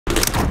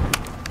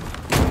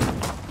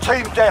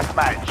Team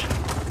Deathmatch.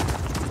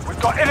 We've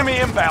got enemy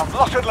inbound,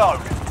 lock and load.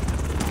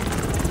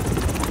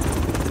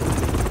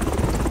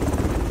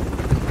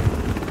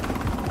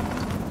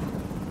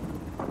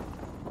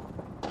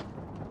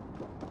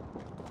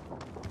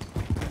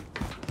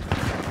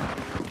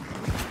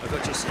 I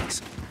got your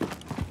six.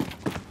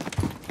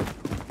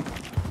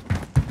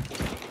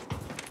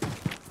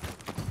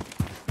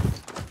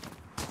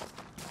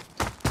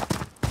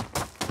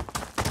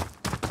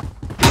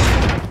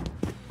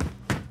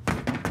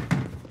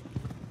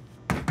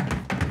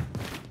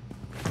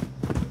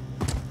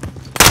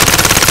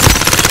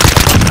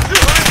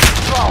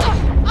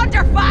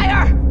 Under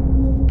fire!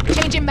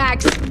 Changing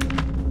mags.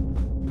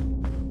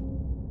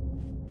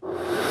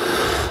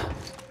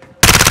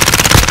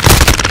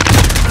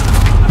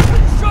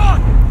 Shot!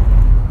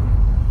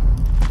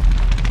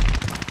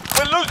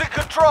 We're losing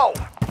control.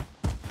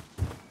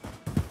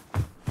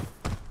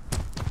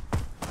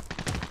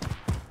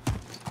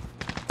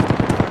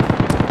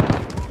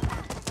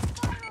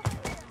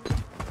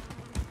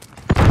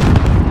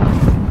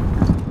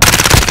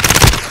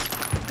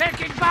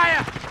 Taking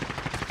fire!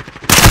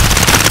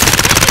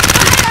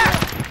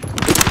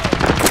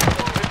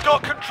 We've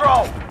got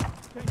control.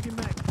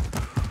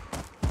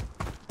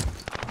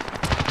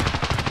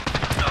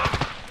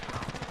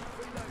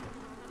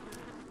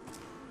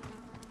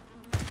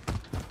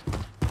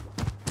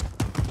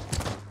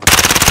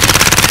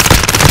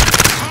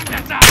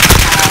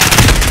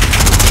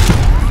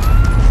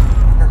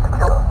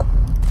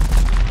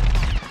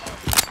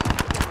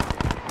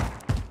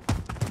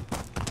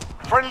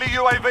 Friendly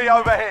UAV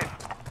overhead.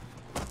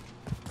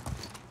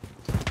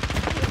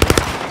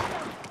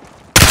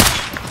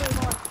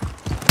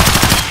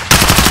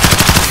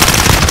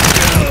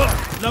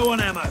 Low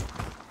on ammo.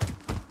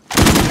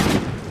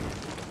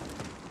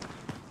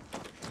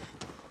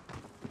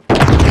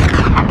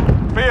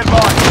 Be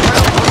advised.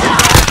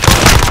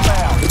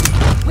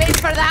 Wait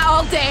for that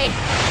all day.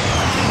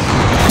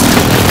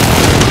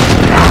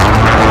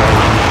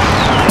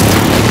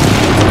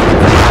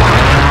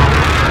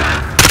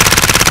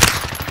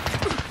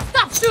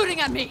 Stop shooting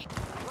at me!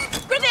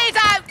 Grenade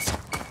out!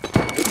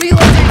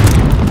 Reloading!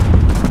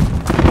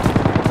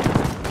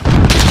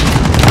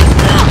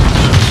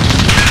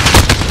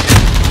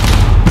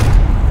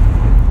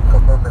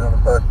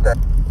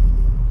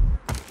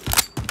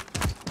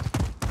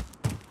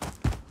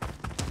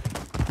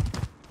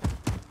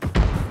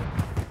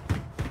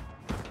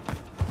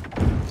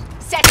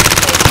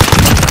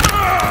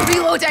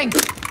 Reloading!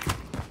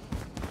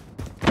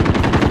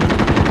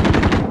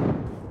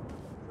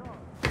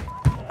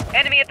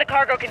 Enemy at the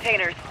cargo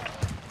containers.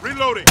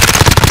 Reloading.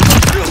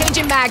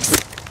 Changing mags.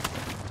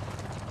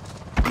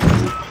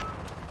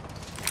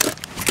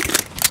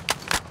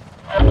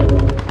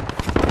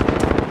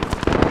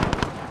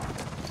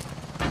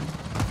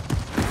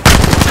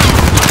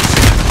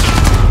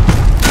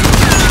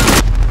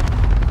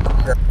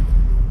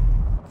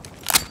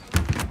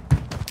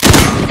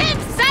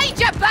 Inside,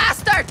 you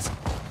bastards!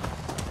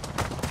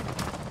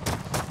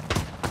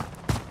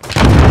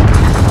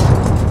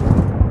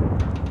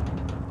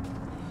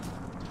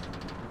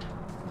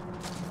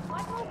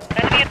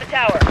 Enemy at the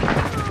tower.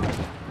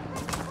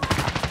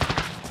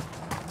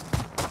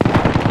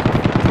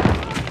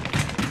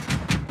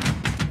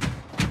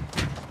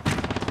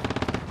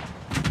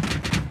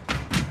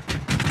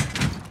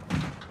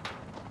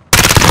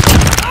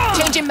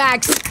 Changing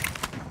mags.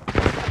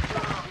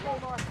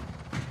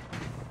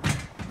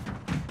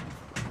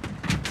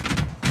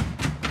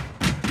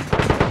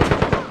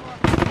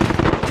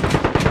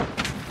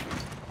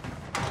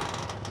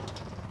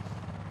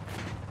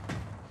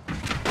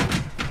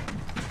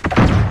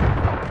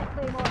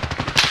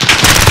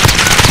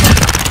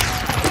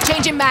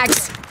 Changing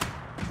mags.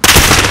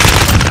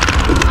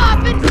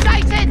 I've been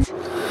sighted!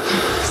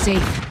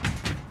 Safe.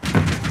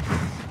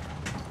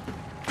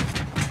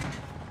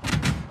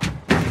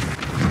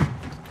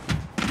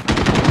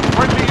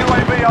 Friendly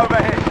UAV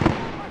overhead.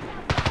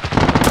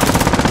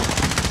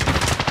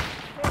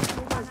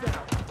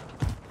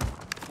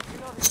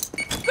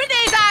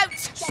 Grenade out!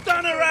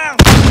 Stun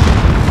around!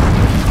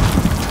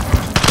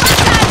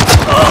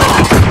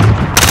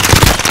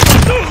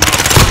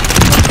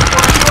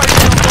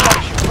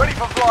 Ready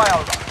for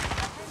flyover.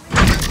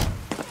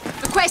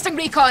 Requesting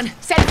recon.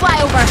 Send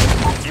flyover.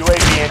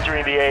 UAV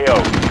entering the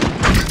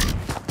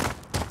AO.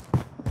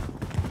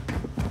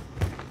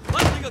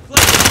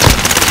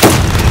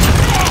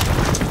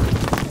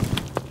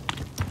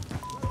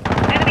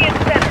 Enemy at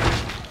the center.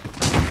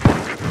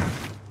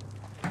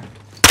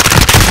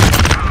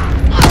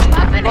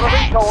 I've been Got a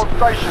hit! recon on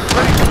station,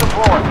 ready to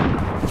deploy.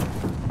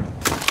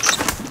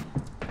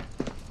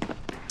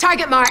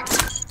 Target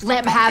marked.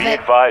 Let him have Be it.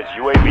 advised,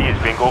 UAV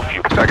is bingo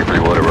fuel. Target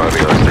 3-1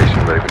 arriving on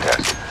station, ready for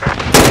task.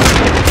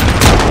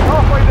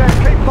 Halfway there,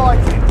 keep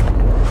fighting.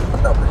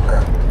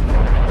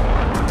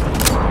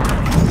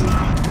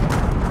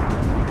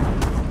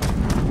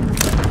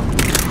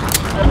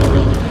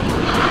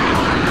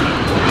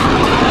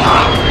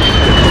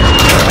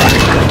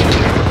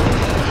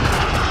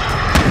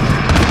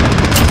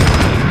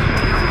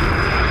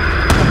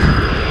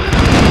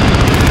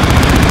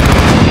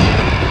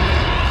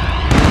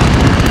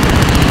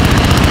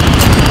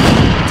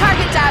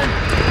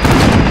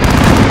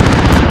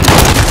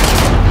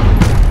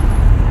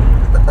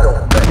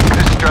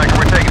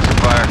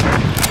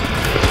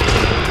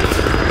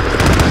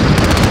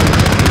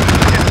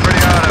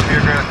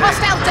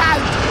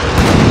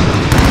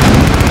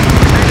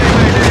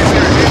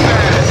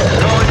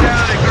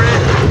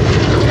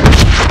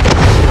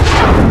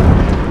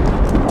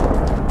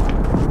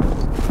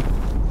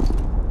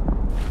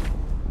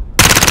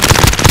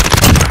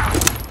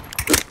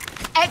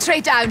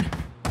 X-ray down.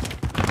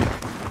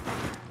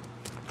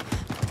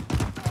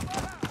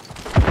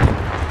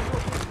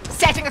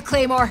 Setting a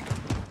claymore.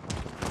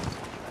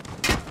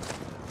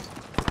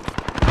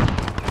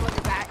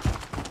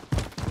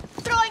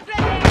 Throwing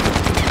grenade.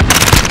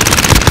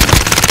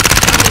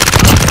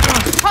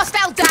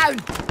 Hostile down.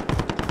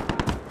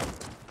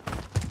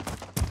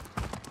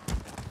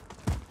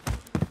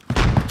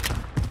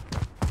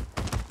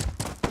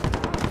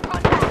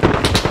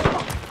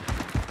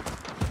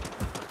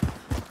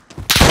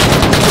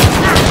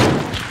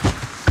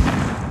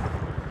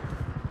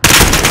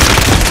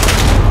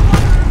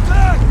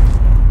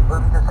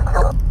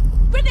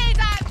 Grenade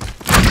out.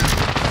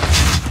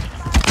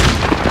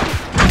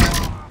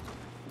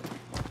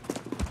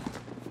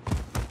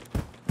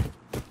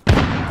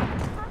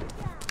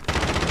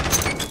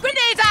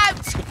 Grenade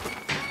out.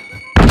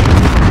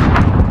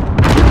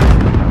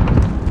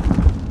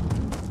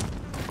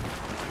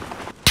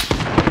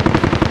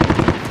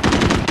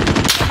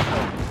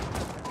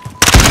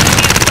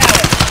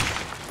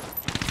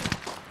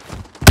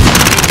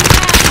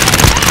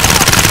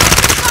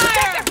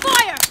 Fire!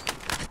 Fire!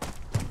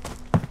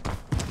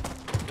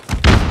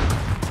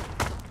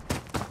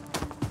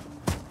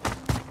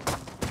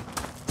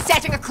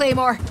 Setting a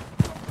claymore.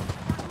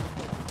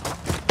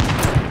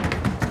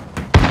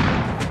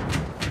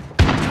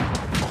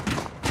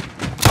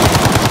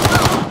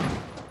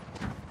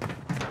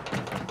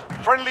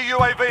 Friendly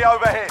UAV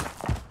overhead.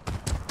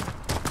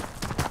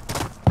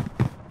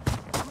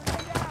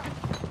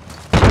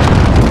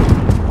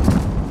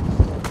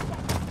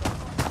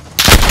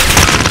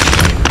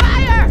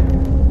 Fire!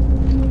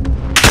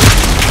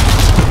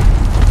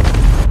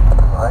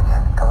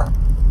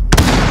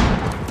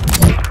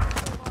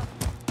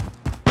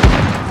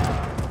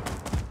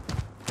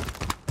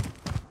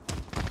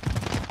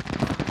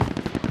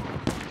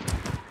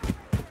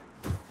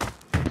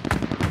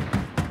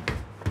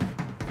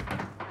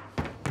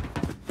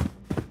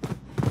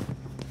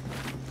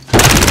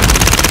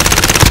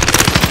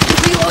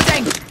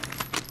 Reloading.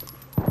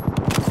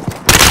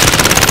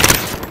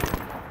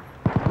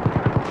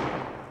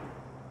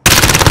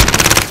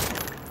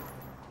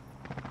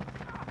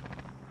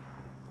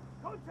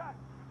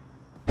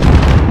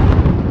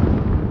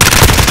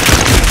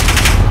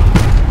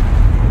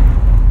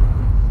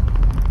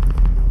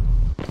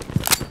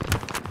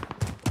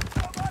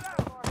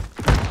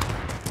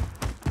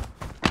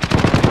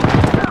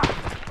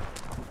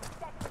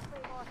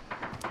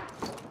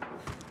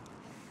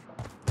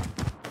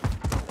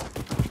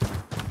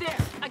 There,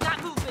 I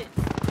got movement.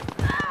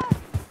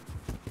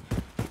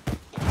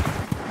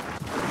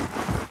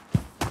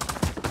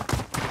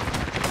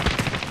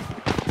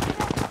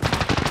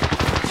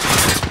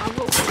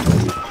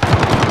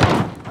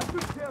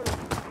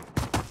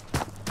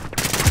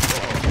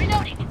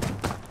 Reloading.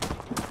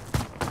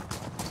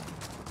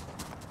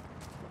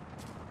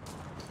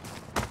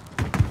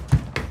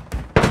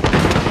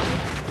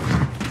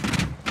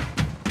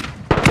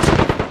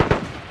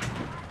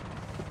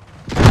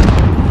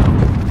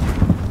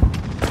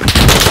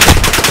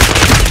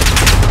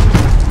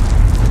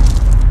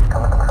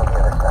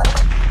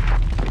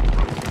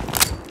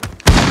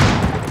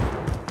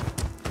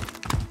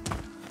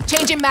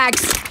 Changing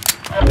mags.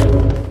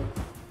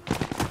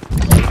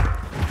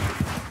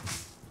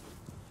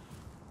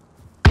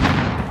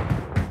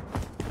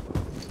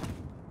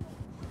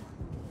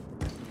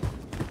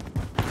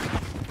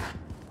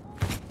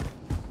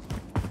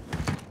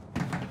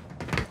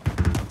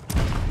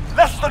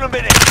 Less than a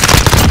minute.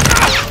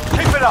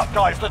 Keep it up,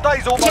 guys. The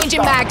day's almost Changing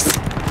done. mags.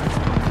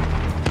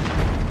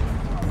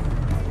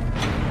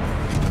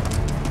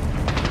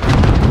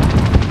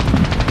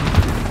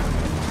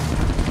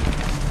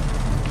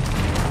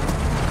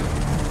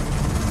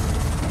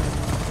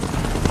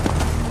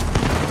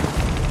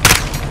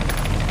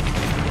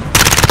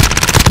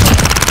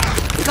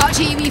 Got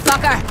you, wee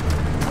fucker.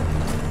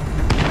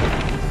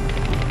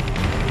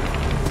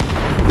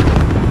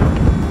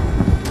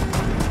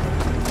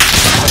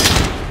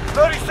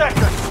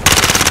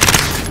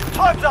 Seconds.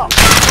 Time's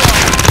up.